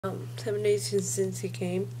7 days since he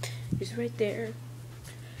came. He's right there.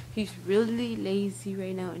 He's really lazy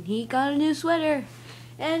right now, and he got a new sweater,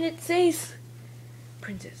 and it says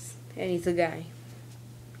princess, and he's a guy.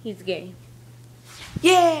 He's gay.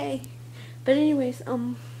 Yay! But anyways,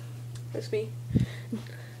 that's me.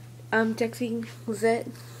 I'm texting Lizette.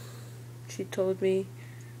 She told me,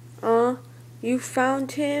 you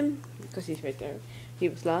found him? Because he's right there. He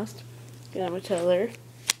was lost. And I'm gonna tell her.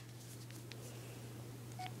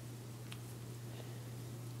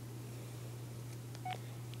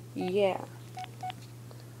 Yeah.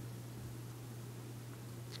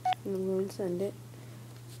 I'm going to send it.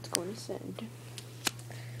 It's going to send.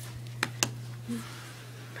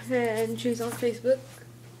 And she's on Facebook.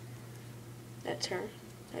 That's her.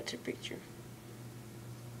 That's her picture.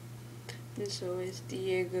 And so is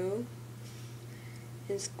Diego.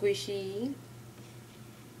 And Squishy.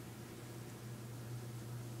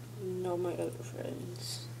 And all my other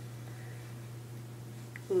friends.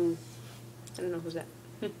 I don't know who's that.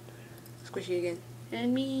 Squishy again.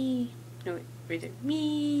 And me. No, wait. Right there.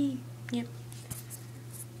 Me. Yep.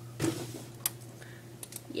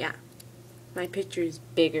 Yeah. My picture is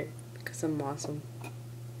bigger because I'm awesome.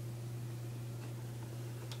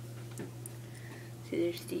 See,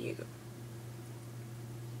 there's Diego.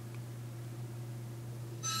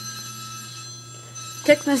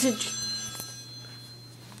 Text message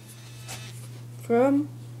from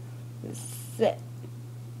Set.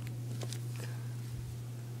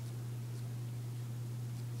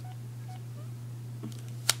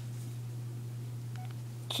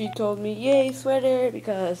 She told me, yay, sweater,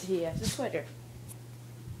 because he has a sweater.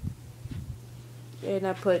 And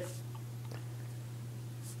I put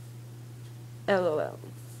LOL.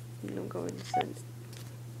 And I'm going to send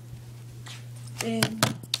it.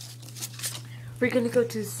 And we're going to go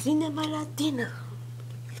to Cinema Latina.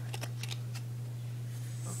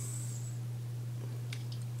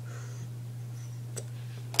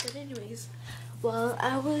 But anyways, while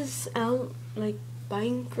I was out, like,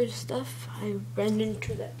 buying for stuff, I ran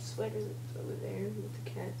into that sweater that's over there with the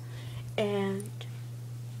cat, and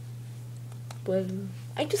well,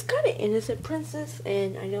 I just got an innocent princess,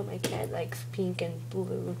 and I know my cat likes pink and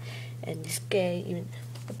blue, and he's gay, even,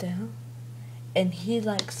 what the hell, and he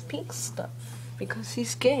likes pink stuff, because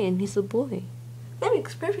he's gay and he's a boy. That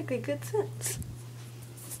makes perfectly good sense.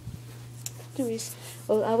 Anyways,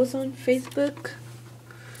 well, I was on Facebook.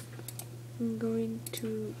 I'm going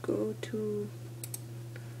to go to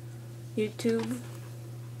YouTube,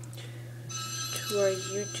 to our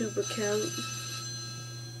YouTube account.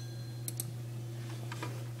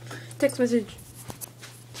 Text message.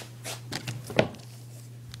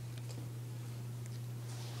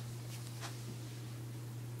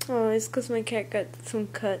 Oh, it's because my cat got some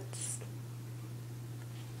cuts.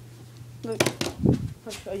 Look,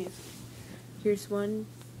 I'll show you. Here's one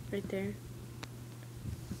right there.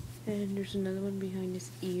 And there's another one behind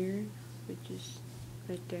his ear, which is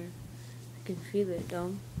right there. I can feel it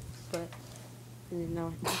though, but and then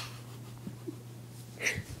now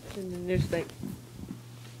and then there's like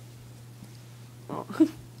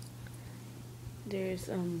there's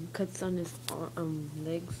cuts on his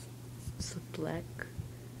legs. It's black.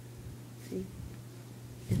 See?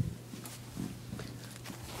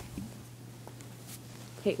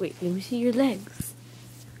 Hey, wait, let me see your legs.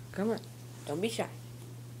 Come on, don't be shy.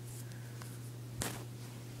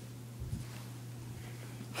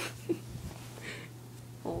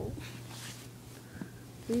 Oh.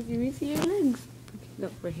 Let me see your legs. Okay,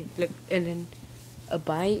 no, right here. Look, and then a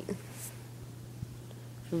bite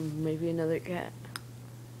from maybe another cat.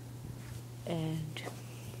 And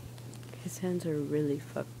his hands are really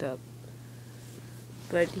fucked up.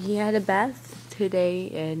 But he had a bath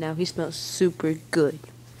today, and now he smells super good.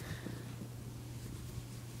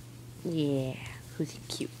 Yeah, who's a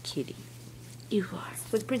cute kitty? You are.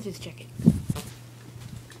 With princess jacket.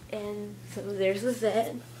 And so there's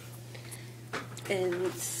Lizette. And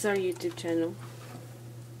it's our YouTube channel.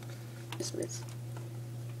 Christmas.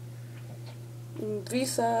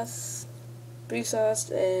 Visas,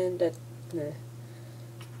 and that.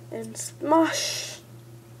 And Smosh.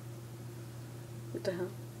 What the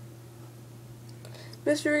hell?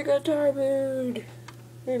 Mystery Guitar Mood.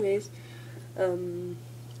 Anyways,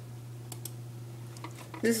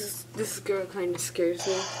 this girl kind of scares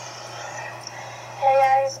me. Hey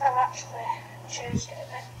guys, I've actually changed it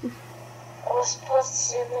a bit. I was supposed to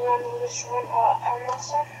sing the one who was run out of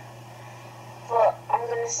Amazon, but I'm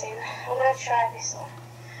gonna try this one,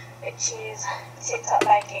 which is TikTok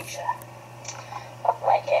by Geisha. Hope you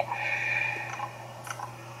like it.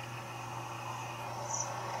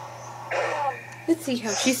 Let's see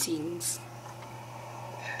how she sings.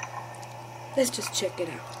 Let's just check it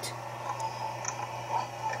out.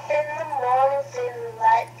 In the morning, feeling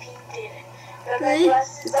like P. Diddy. Got my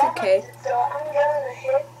glasses It's off okay. at the door. I'm gonna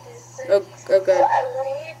hit this. Oh So God. I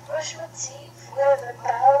leave, brush my teeth with a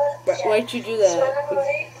bottle of Jack. Why'd you do So when that? I'm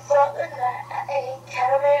late for the night, I ain't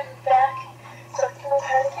coming back. Fucking with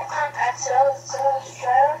her to get my pants out. So I was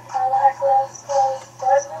driving. I like clothes, phones.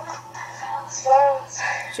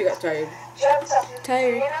 She got tired. Jumped up and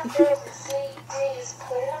Tired. I feel the CDs,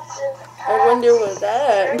 put it up to the I wonder what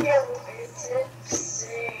that.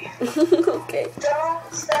 Okay.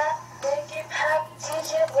 Don't stop, make it pop,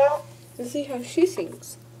 DJ roll. Let's see how she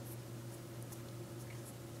sings.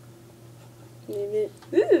 Name it.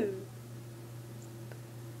 Ooh.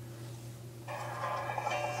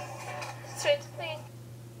 Straight to thing.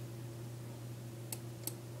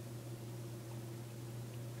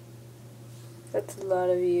 That's a lot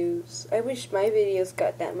of views. I wish my videos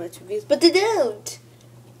got that much views, but they don't.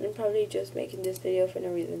 I'm probably just making this video for no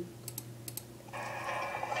reason.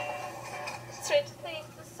 Straight to think,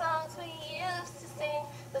 the songs we used to sing,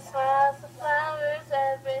 the smiles, the flowers,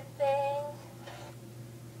 everything.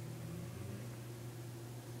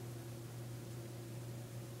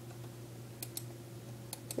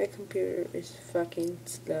 My computer is fucking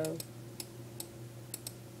slow.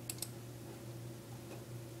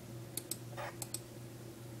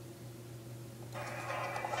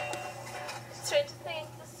 Straight to think,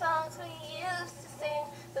 the songs we used to sing,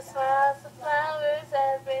 the smiles, the flowers,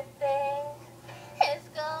 everything is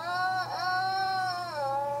gone.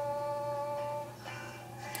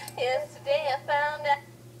 Yesterday I found out.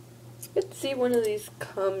 Let's see one of these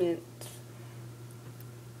comments.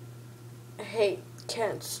 I hate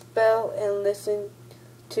can't spell and listen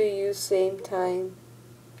to you same time.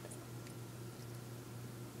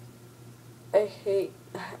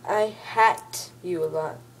 I hat you a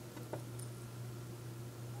lot.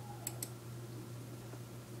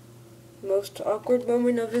 Most awkward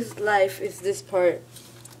moment of his life is this part.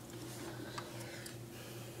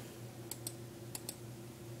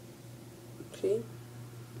 See?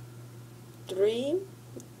 3,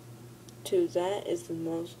 2, that is the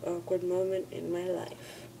most awkward moment in my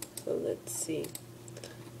life. So let's see.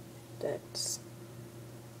 That's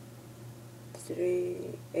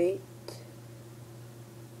 3, 8.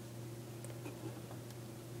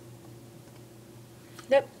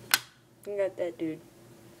 Yep, I got that dude.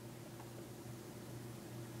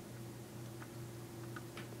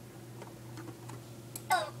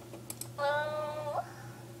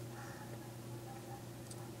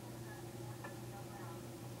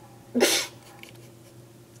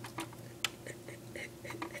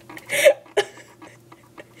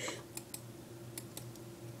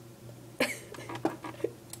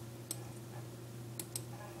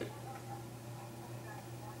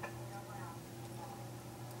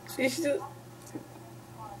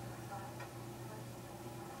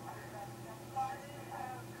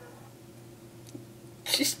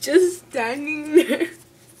 She's just standing there.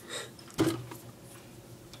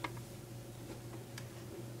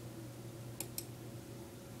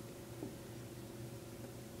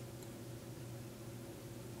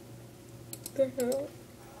 The hell?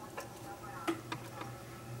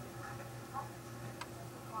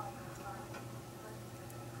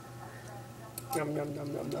 Nom nom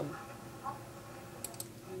nom nom nom.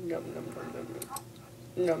 Nom nom nom nom nom.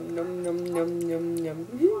 Nom nom nom nom nom nom.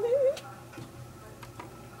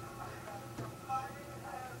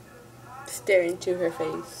 Stare into her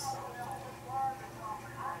face.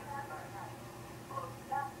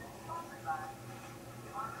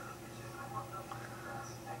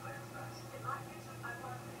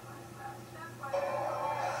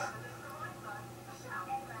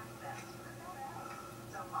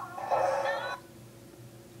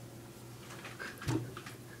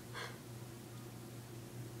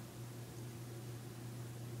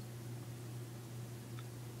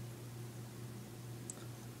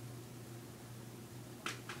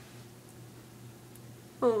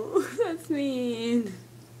 Oh, that's mean.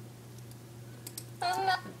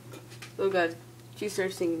 Oh God, she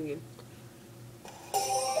starts singing again.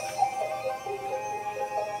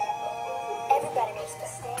 Everybody makes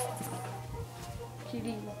mistakes.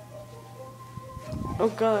 Kitty. Oh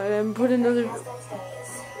God, I'm put another.